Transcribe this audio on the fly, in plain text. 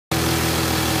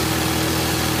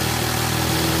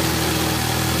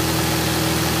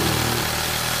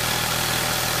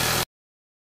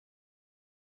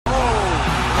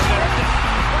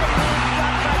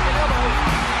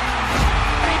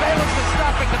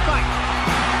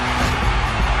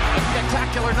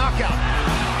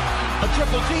A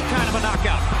triple G kind of a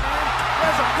knockout.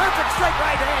 There's a perfect straight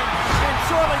right hand, and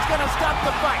Shorely's gonna stop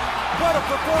the fight. What a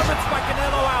performance by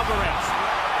Canelo Alvarez.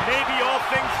 Maybe all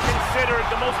things considered,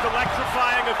 the most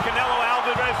electrifying of Canelo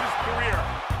Alvarez's career.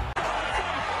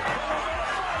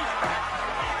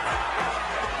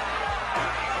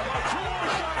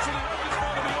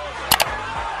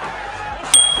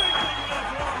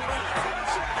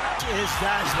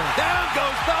 Down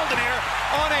goes Valdemir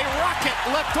on a rocket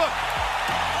left hook.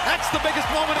 That's the biggest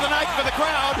moment of the night for the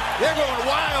crowd. They're going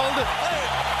wild.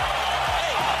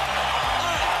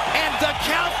 And the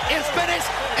count is finished,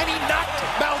 and he knocked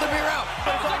Valdemir out.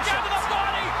 Again to the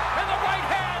body and the right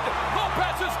hand.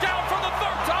 Lopez is down for the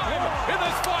third time in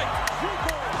this fight.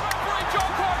 Referee Joe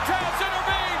Cortez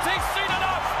intervenes. He's seen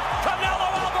enough. Canelo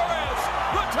Alvarez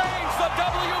retains the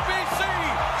WBC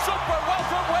Super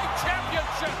Welterweight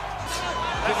Championship.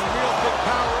 That's a real big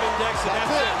power index, and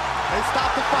that's it. They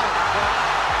stopped the fight.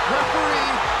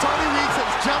 Referee Tony Weeks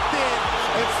has jumped in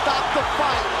and stopped the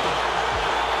fight.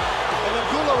 And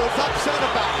Angulo is upset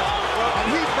about it. And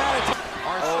he's mad at him.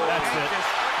 That's it.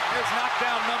 There's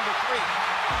knockdown number 3.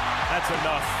 That's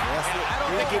enough. I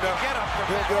don't think he can get up from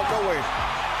that. He'll get up no way.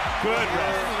 Good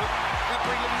ref.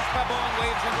 Referee Luis Pabon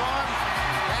waves his arms.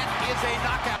 That is a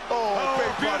knockout. Oh,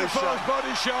 big beautiful body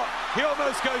shot. He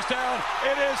almost goes down.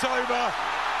 It is over.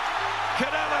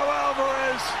 Canelo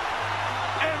Alvarez,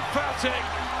 emphatic,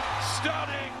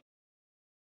 stunning.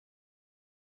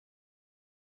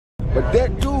 But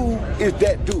that dude is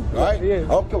that dude, right? Yeah. I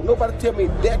don't care. Nobody tell me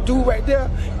that dude right there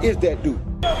is that dude.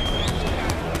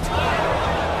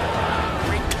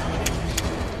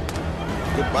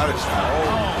 Good body shot.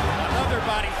 Another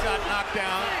body shot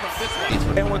knockdown from this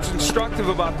one. And what's instructive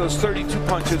about those 32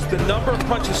 punches, the number of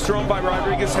punches thrown by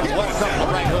Rodriguez has left up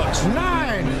the right hooks. 9,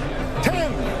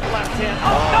 10. Left hand.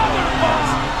 Another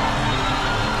bust.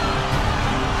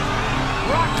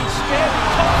 Rocky scared.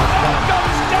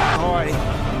 Goes down. Hard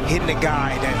hitting a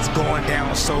guy that's going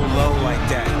down so low like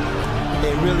that.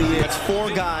 It really is. It's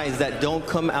 4 guys that don't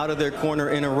come out of their corner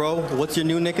in a row. What's your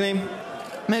new nickname?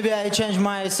 Maybe I changed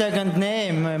my second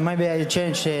name. Maybe I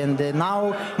changed it, and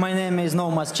now my name is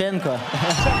Lomaschenko.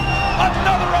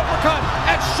 Another uppercut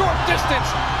at short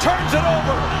distance. Turns it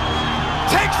over.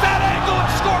 Takes that angle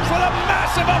and scores with a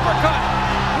massive uppercut.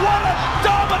 What a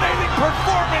dominating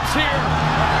performance here.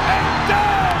 And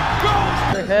down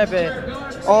goes. Happy.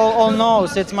 All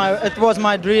knows it was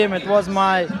my dream. It was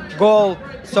my goal.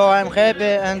 So I'm happy,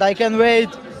 and I can wait.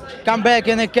 Come back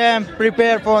in the camp.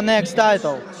 Prepare for next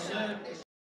title.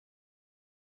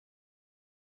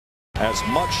 As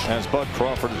much as Bud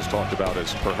Crawford is talked about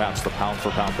as perhaps the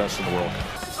pound-for-pound best in the world.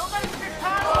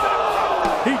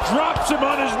 He drops him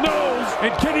on his nose,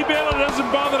 and Kenny Baylor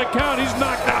doesn't bother to count. He's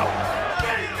knocked out.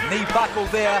 Knee buckle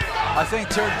there. I think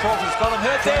Terence Crawford's got him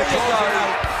hurt. There you go. Now,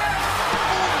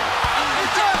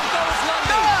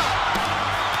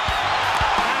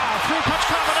 3-punch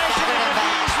combination and a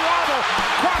knees wobble.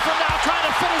 Crawford now trying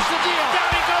to finish the deal. Down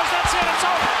he goes. That's it. It's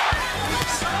over.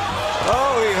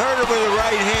 Oh, he hurt him with the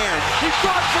right hand. He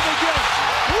got him again.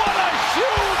 What a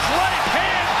huge right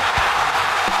hand.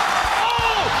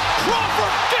 Oh,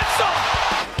 Crawford gets him.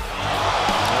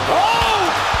 Oh,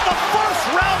 the first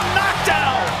round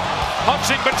knockdown.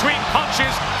 Punching between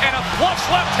punches and a flush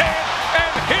left hand.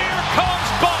 And here comes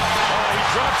Bud. Oh, he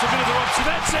drops him into the ropes. So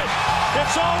that's it.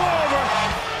 It's all over.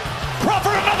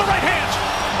 Crawford another right hand.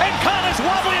 And Khan is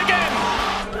wobbly again.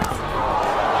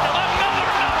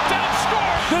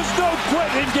 There's no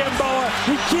quit in Gamboa.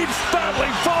 He keeps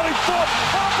battling, falling forward.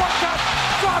 Uppercut,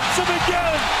 drops him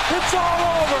again. It's all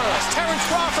over. It's Terence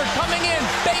Crawford coming in,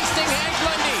 basting Hank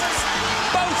Lundy.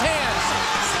 Both hands.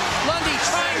 Lundy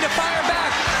trying to fire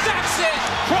back. That's it.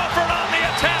 Crawford on the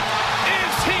attack.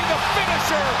 Is he the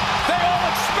finisher they all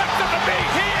expect him to be?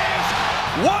 He is.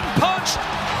 One punch.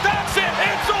 That's it.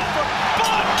 It's over.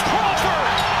 Bud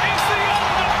Crawford is the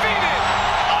undefeated,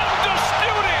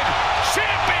 undisputed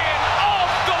champion of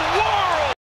the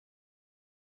world.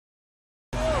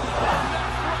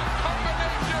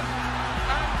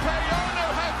 And Payano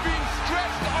has been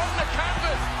stretched on the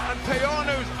canvas. And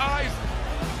Payano's eyes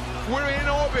were in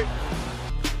orbit.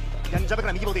 ジャブか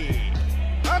ら右ボディ。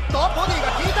なんとボディ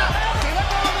が効いた。背中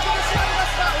を抜けてしまいまし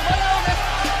た。小林青です。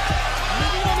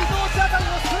右の溝落ちあたりの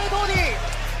ストレートボディ。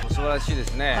素晴らしいです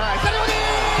ね。はい、左ボディ。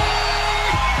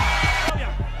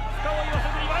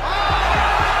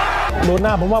 โดนหน้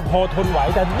าผมว่าพอทนไหว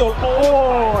แต่โดนโอ้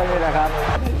ยนี่แหละครับ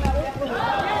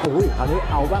โอ้ยคราวนี้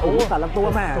เอาว่าโอ้ตัดลำตัว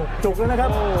แม่จุกแล้วนะครับ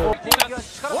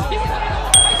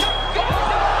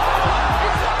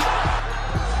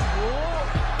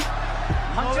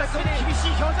厳し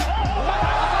い表情。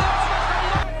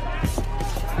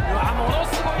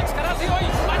強い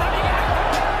まだ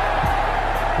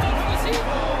右西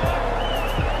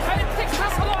帰ってきた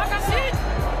その証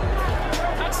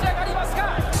立ち上がりますが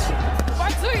ワン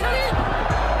ツー左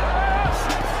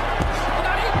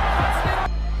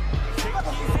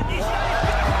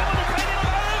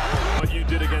What you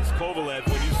did against Kovalev,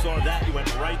 when you saw that, you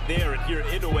went right there, and here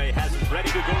Inoue has it ready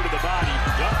to go to the body.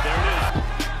 Yup, there it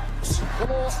is.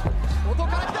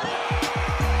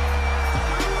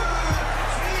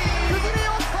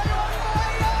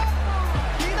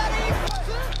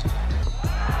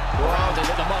 Grounded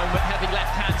at the moment, heavy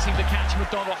left hand seemed to catch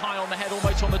McDonald high on the head,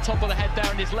 almost on the top of the head there,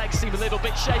 and his legs seem a little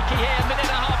bit shaky here. A minute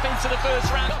and a half into the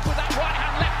first round, up with that right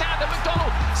hand, left hand, and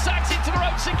McDonald sags into the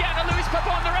ropes again, and Luis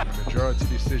Pabon. Majority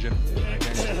decision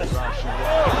against the Russian.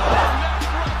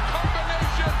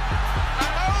 Combination.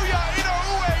 Naoya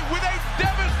Inoue with a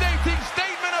devastating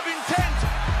statement of intent.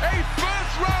 A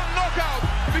first round knockout,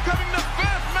 becoming the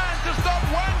first man to stop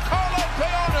Juan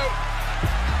Franacisco.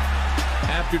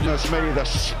 Maybe the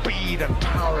speed and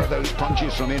power of those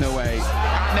punches from Inoue.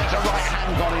 And there's a right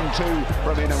hand gone in too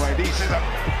from Inoue. This is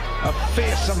a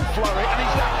fearsome flurry. And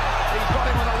he's got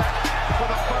him with a left for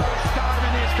the first time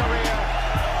in his career.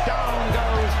 Down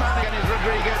goes Manny and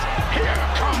Rodriguez. Here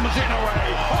comes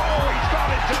Inoue. Oh, he's got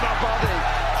it to the body.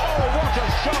 Oh, what a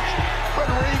shot.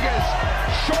 Rodriguez.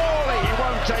 Surely he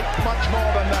won't take much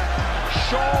more than that.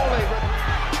 Surely.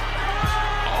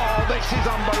 Oh, this is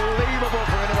unbelievable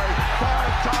for Inoue.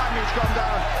 Third time he's gone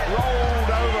down,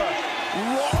 rolled over,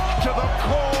 rocked to the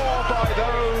core by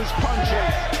those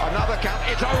punches. Another count,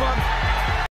 it's over.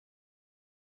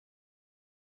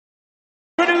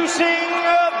 Producing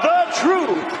the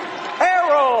truth,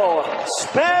 Errol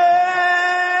Spence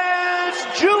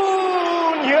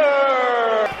Jr.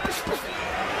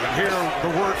 And here the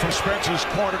word from Spence's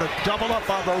corner to double up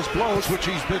on those blows, which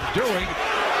he's been doing.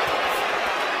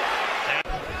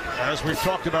 As we've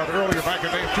talked about earlier, back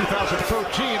in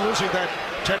 2013, losing that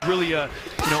really,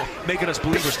 making us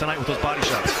believers tonight with those body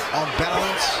shots. On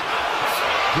balance,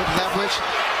 good leverage,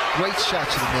 great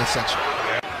shots in the midsection.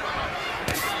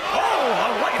 Oh, a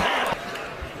right hand.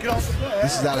 Get off the bed.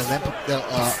 This is out of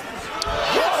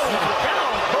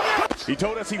He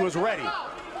told us he was ready.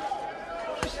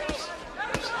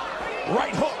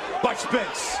 Right hook by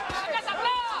Spence.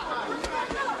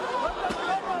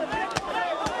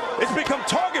 It's become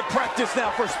target practice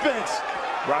now for Spence.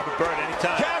 Robert Byrd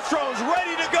anytime. Castro's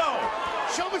ready to go.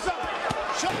 Show me something.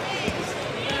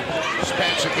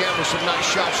 Spence again with some nice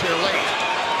shots here late.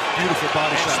 Beautiful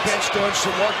body shots. Spence doing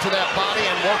some work to that body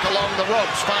and work along the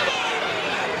ropes.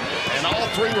 And all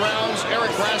 3 rounds,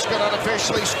 Eric Raskin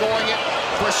unofficially scoring it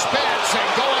for Spence and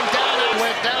going down and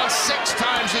went down 6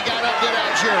 times. He got up, did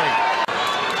Algieri.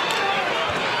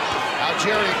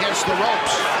 Algieri against the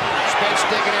ropes. Spence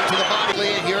digging into the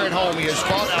body here at home. He has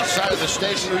fought outside of the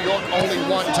state of New York only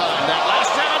 1 time. That last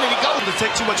round, and he goes to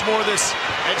take too much more of this.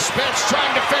 And Spence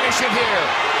trying to finish it here.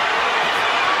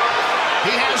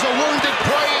 He has a wounded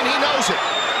prey, and he knows it.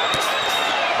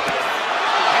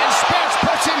 And Spence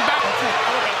puts him back.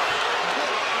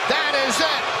 That is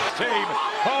it. Team.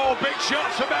 Oh, big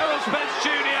shots from Errol Spence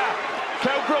Jr.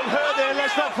 Cobra hurt there.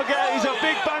 Let's not forget, he's a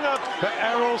big banger. But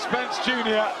Errol Spence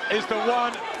Jr. is the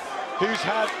one who's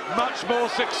had much more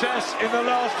success in the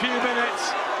last few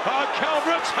minutes. Oh,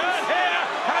 Calvert's hurt here,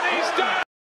 and he's done.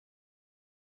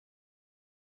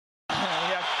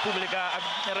 Як публіка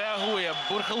реагує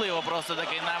бурхливо просто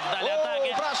таки на вдалі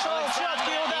атаки. Прошел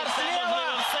четкий удар слева.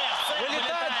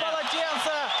 Вылетает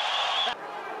полотенце.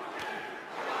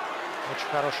 Очень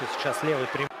хороший сейчас левый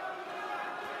прямой.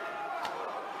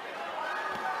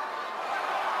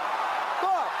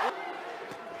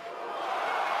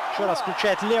 Еще раз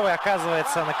включает lewый,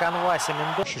 оказывается на kanwasie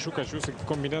Mendo. Szukać w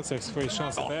kombinacjach swoich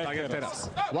szans. Tak jak teraz.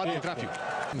 Ładnie trafił.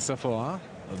 Safoa,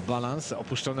 balans,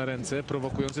 opuszczone ręce,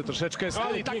 prowokujący troszeczkę.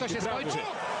 I tak to się skończy.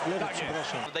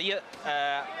 Дає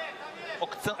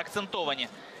акцентовані.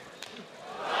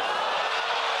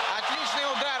 Отличный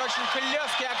удар, очень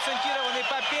хлесткий, акцентированный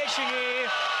по печени.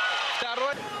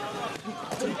 Второй.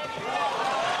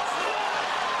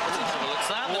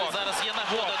 Олександр, зараз є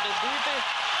нагода добити.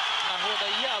 Нагода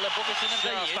є, але поки що не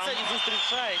вдається. І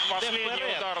зустрічає, йде последний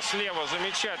вперед. удар слева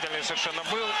замечательный совершенно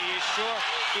был. И еще,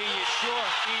 и еще,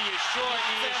 и еще,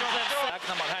 и еще. Так,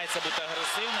 намагається бути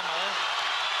агресивним, але...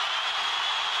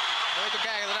 Ну и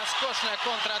такая роскошная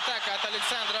контратака от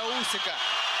Александра Усика.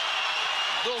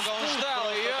 Долго он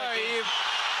ждал ее, и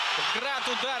град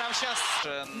ударов сейчас...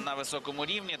 На високому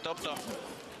рівні, тобто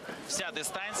вся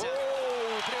дистанція.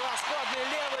 Превосходный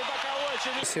левый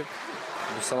боковой.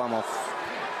 Саламов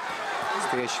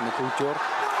скрещенный культер.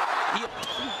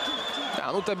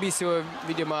 Да, ну Табисева,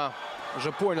 видимо,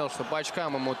 уже понял, что по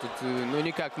очкам ему тут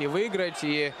никак не выиграть.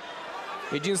 И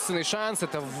единственный шанс —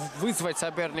 это вызвать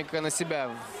соперника на себя,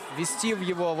 ввести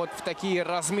его вот в такие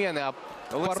размены. А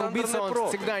порубиться он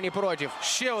всегда не против.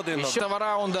 Ще один. Этого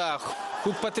раунда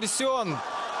Хук потрясен.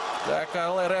 Так,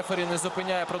 але рефері не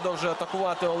зупиняє, продовжує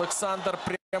атакувати Олександр.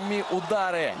 Прямі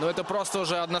удари. Но это просто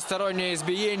уже одностороннее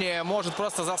избиение. Может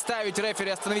просто заставить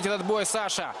рефери остановить этот бой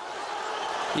Саша.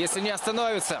 Если не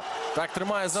остановится. Так,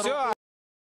 тримає за руку.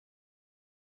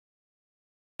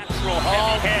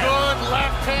 Oh, good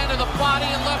left hand to the body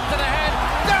and left to the head.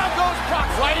 Down goes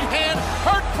Proxy. Right hand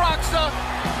hurt Proxy.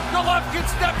 Golovkin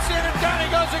steps in and down he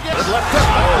goes again. Left hook.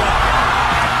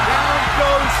 Down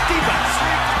goes Stevens.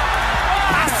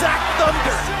 Isaac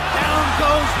Thunder. Down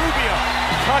goes Rubio.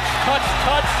 Touch, touch,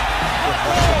 touch.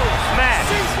 Smash.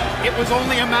 It was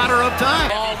only a matter of time.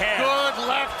 Oh, good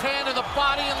left hand to the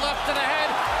body and left to the head.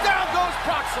 Down goes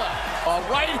Proxy. A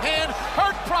right hand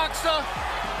hurt Proxy.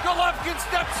 Golovkin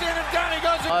steps in and down he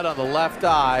goes. Blood on the left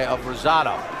eye of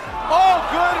Rosado. Oh,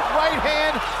 good right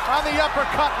hand on the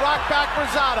uppercut. Rock back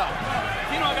Rosado.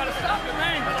 Tino, I gotta stop it,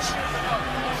 man.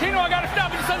 Tino, I gotta stop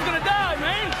it. Your son's gonna die,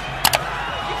 man.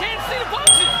 You can't see the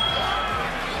punches.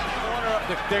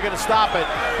 They're going to stop it.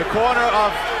 The corner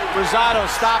of Rosado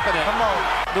stopping it. Come on.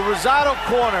 The Rosado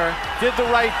corner did the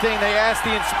right thing. They asked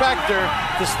the inspector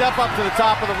to step up to the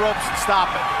top of the ropes and stop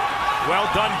it. Well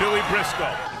done, Billy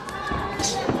Briscoe.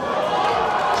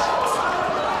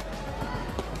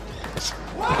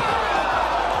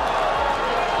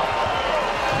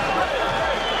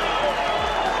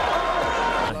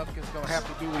 Golovkin's going to have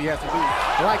to do what he has to do.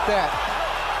 Like that.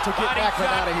 To get Macklin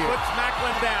out of here. Puts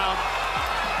Macklin down.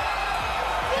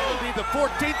 It'll be the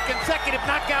 14th consecutive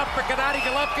knockout for Gennady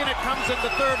Golovkin. It comes in the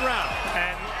third round.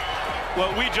 And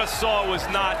what we just saw was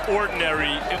not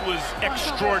ordinary. It was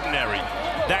extraordinary.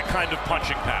 That kind of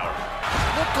punching power.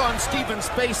 Look on Stevens'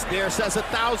 face there says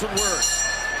 1,000 words.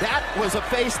 That was a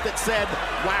face that said,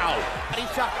 wow. He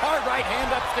shot hard right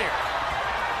hand upstairs.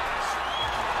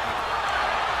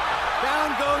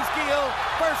 Down goes Gill,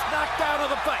 first knockdown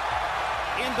of the fight.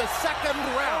 In the second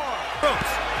round.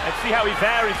 Ropes. And see how he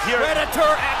varies here.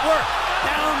 Predator at work.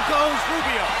 Down goes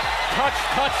Rubio. Touch,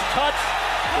 touch, touch.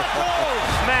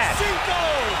 Smash.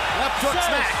 Left hook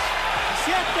smash.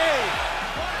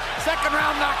 Second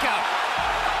round knockout.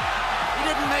 He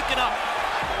didn't make it up.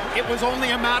 It was only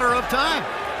a matter of time.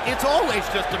 It's always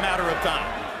just a matter of time.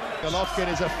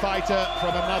 Golovkin is a fighter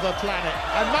from another planet.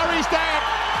 And Murray's down.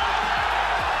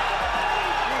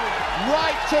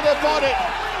 Right to the body.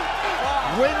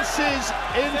 Winces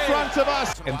in front of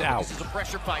us. And out. This is a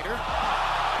pressure fighter. Land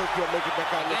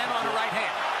on the right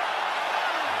hand.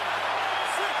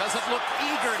 Doesn't look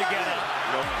eager to get it.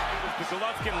 The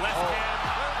Golovkin left hand,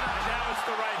 and now it's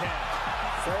the right hand.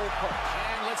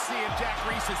 And let's see if Jack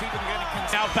Reese is even going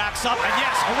to Now backs up, and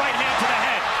yes, a right hand to the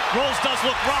head. Rolls does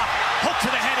look rock. Hook to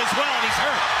the head as well, and he's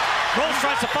hurt. Rolls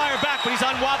tries to fire back, but he's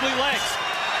on wobbly legs.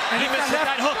 And he misses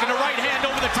that hook and a right hand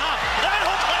over the top. That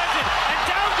hook landed, and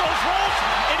down goes Rolls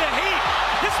in a heat.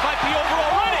 This might be over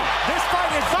already. This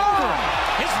fight is over.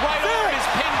 His right arm is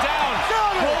pinned down.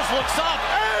 Rolls looks up.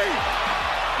 8,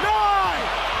 9,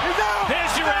 he's out.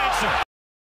 There's your answer.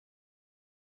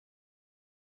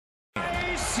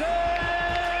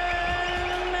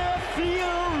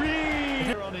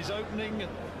 Here on his opening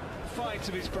fight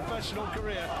of his professional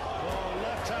career. Oh,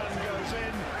 left hand goes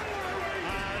in,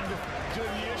 and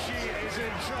Dunyashi is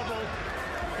in trouble.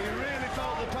 He really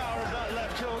felt the power of that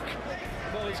left hook.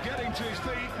 Well, he's getting to his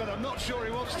feet, but I'm not sure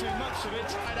he wants too much of it.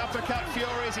 Right uppercut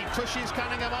Fury as he pushes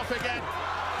Cunningham off again.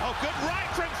 Oh, good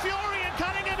right from Fury, and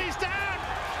Cunningham is down.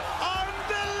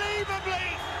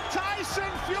 Unbelievably,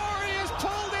 Tyson Fury has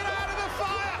pulled it out of the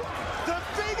fire. The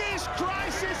biggest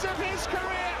crisis of his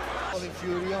career. Holding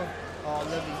Fury on. Oh,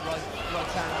 lovely right hand,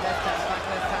 left hand, back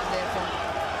left hand there from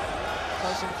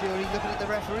Tyson Fury. Looking at the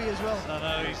referee as well. No,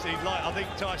 I think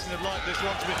Tyson would like this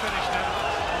one to be finished now.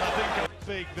 And I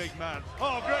think a big man.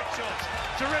 Oh, great shots.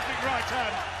 Terrific right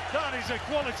hand. That is a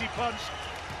quality punch.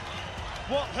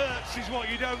 What hurts is what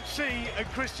you don't see, and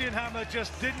Christian Hammer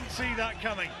just didn't see that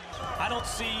coming. I don't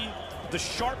see the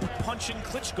sharp punching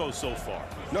Klitschko so far.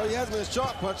 No, he hasn't been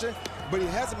sharp punching, but he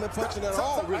hasn't been punching at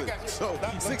all, really. So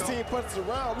 16 punches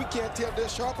around, we can't tell if they're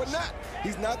sharp or not.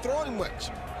 He's not throwing much.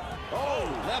 Oh,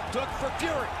 left hook for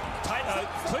Fury.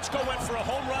 Klitschko went for a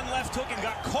home run left hook and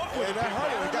got caught with it. That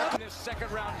hurt him. This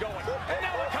second round going. And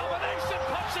now a combination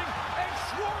punching, and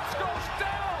Schwartz goes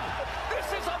down. This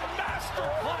is a master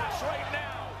class right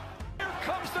now. Here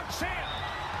comes the champ.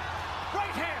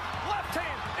 Right hand, left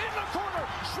hand, in the corner.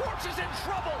 Schwartz is in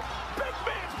trouble. Big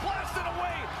man's blasting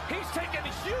away. He's taking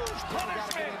huge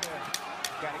punishment.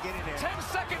 Got to get in there. 10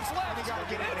 seconds left. It's over.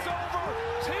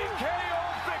 TKO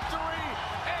victory.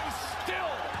 And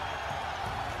still,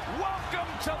 welcome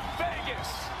to Vegas.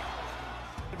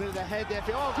 A bit of the head there.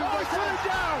 Oh, good right hand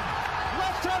down.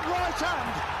 Left hand, right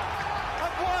hand. And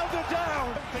Wilder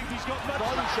down. I think he's got much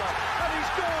body shot. And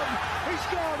he's gone. He's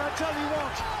gone. I tell you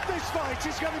what, this fight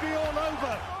is going to be all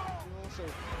over. Also,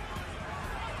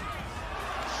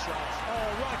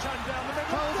 oh, right hand down the middle.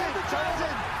 They've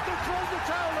thrown the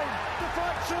towel in. The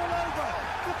fight's all over.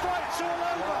 The fight's all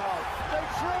over. Wow.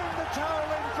 They've thrown the towel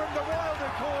in from the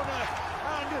Wilder corner.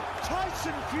 And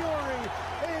Tyson Fury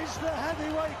is the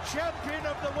heavyweight champion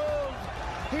of the world.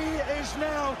 He is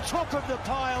now top of the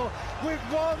pile with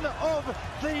one of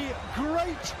the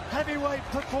great heavyweight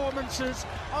performances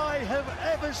I have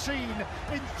ever seen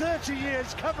in 30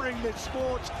 years covering this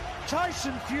sport.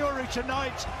 Tyson Fury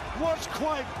tonight was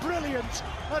quite brilliant,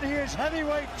 and he is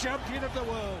heavyweight champion of the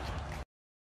world.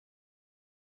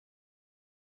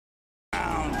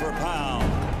 Pound for pound,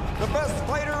 the best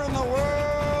fighter in the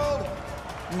world,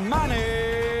 Manny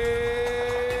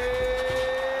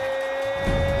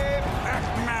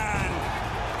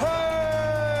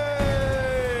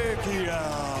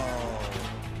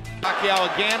Pacquiao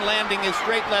again landing his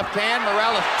straight left hand.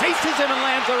 Morales chases him and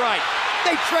lands a right.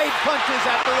 They trade punches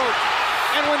at the rope.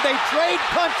 And when they trade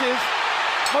punches,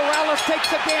 Morales takes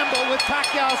a gamble with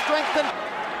Pacquiao's strength.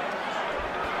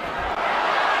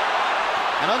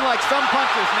 And unlike some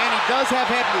punchers, Manny does have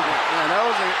head movement. Yeah, that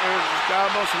was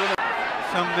almost really.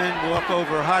 Some men walk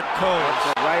over hot coals.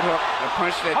 Right hook, the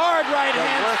punch that. Hard right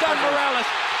hand, stun Morales.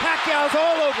 Pacquiao's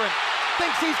all over him.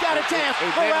 Thinks he's got a chance.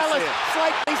 Morales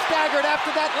slightly staggered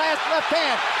after that last left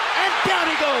hand. And down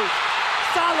he goes.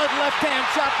 Solid left hand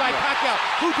shot by Pacquiao,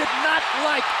 who did not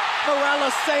like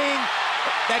Morales saying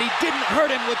that he didn't hurt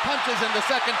him with punches in the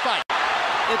second fight.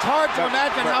 It's hard to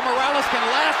imagine how Morales can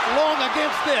last long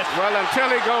against this. Well, until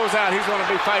he goes out, he's going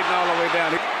to be fighting all the way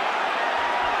down.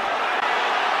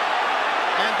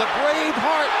 And the brave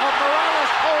heart of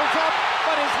Morales holds up,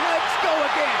 but his legs go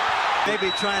again. Maybe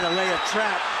trying to lay a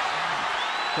trap.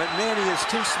 But Manny is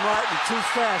too smart and too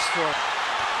fast for it.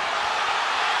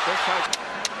 This fight.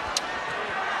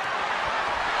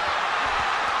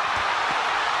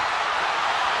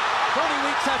 Tony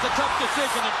Weeks has a tough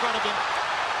decision in front of him.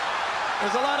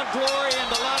 There's a lot of glory and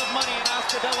a lot of money in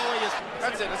Oscar De La Hoya's.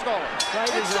 That's it, let's go.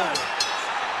 It's over.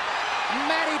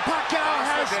 Manny Pacquiao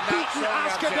has beaten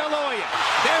Oscar De La Hoya.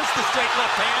 There's the straight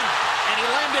left hand, and he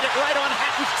landed it right on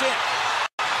Hatton's chin.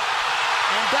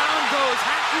 And down goes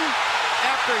Hatton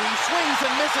after he swings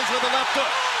and misses with a left hook.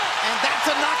 And that's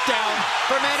a knockdown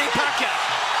for Manny Pacquiao.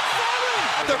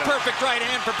 The perfect right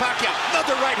hand for Pacquiao.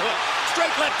 Another right hook.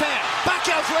 Straight left hand.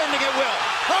 Pacquiao's landing at will.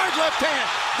 Hard left hand.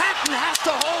 Hatton has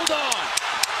to hold on.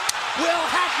 Will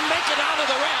Hatton make it out of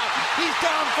the round? He's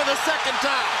down for the second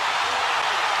time.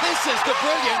 This is the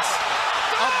brilliance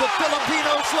of the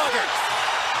Filipino slugger.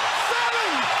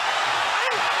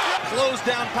 Close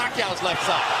down Pacquiao's left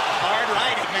side. Hard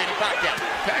right at Manny Pacquiao.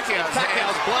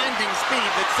 Pacquiao's blinding speed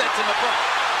that sets him apart.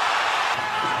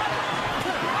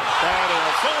 That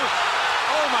is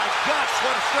oh my gosh,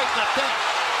 what a straight left hand.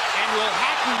 And will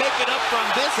Hatton make it up from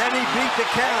this? Can he beat the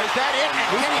count? Is that it?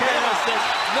 And Kenny Bayless says,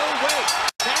 no way.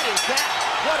 That is that.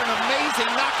 What an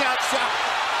amazing knockout shot.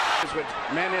 That's what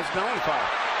Manny is known for.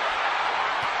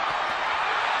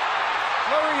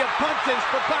 Flurry of punches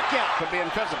for Pacquiao. Could be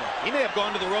invisible. He may have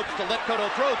gone to the ropes to let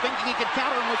Cotto throw, thinking he could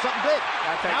counter him with something big.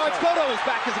 Now it's Cotto, his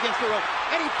back is against the rope.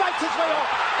 And he fights his way off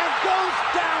and goes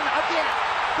down again.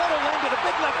 Cotto landed a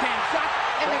big left-hand shot,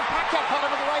 and then Pacquiao caught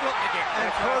him with a right hook again. And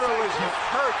Cotto was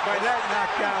hurt by that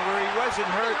knockdown, where he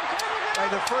wasn't hurt by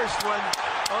the first one.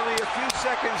 Only a few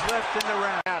seconds left in the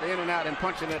round. In and out and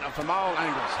punching it from all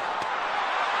angles.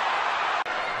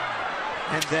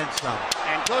 And then some.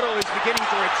 And Cotto is beginning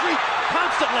to retreat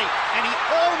constantly, and he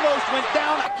almost went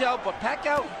down. But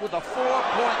Pacquiao with a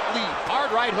 4-point lead.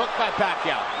 Hard right hook by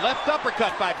Pacquiao. Left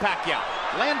uppercut by Pacquiao.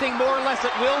 Landing more or less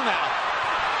at will now.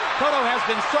 Cotto has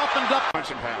been softened up.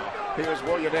 Punching power. He was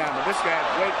wore you down, but this guy has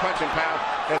great punching power.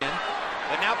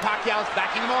 But now Pacquiao's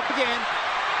backing him off again.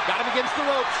 Got him against the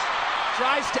ropes.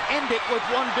 Tries to end it with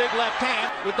one big left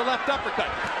hand with the left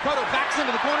uppercut. Cotto backs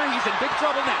into the corner. He's in big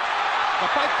trouble now. The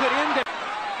fight could end it.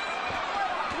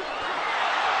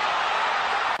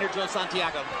 Joe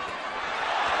Santiago.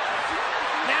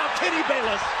 Now Kenny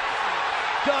Bayless.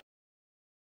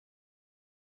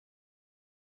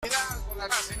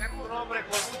 Sacarlo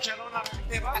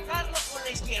con la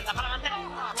izquierda para mantener.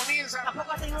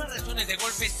 Tampoco ha tenido reacciones de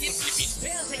golpes.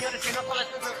 Vean, señores, que no con la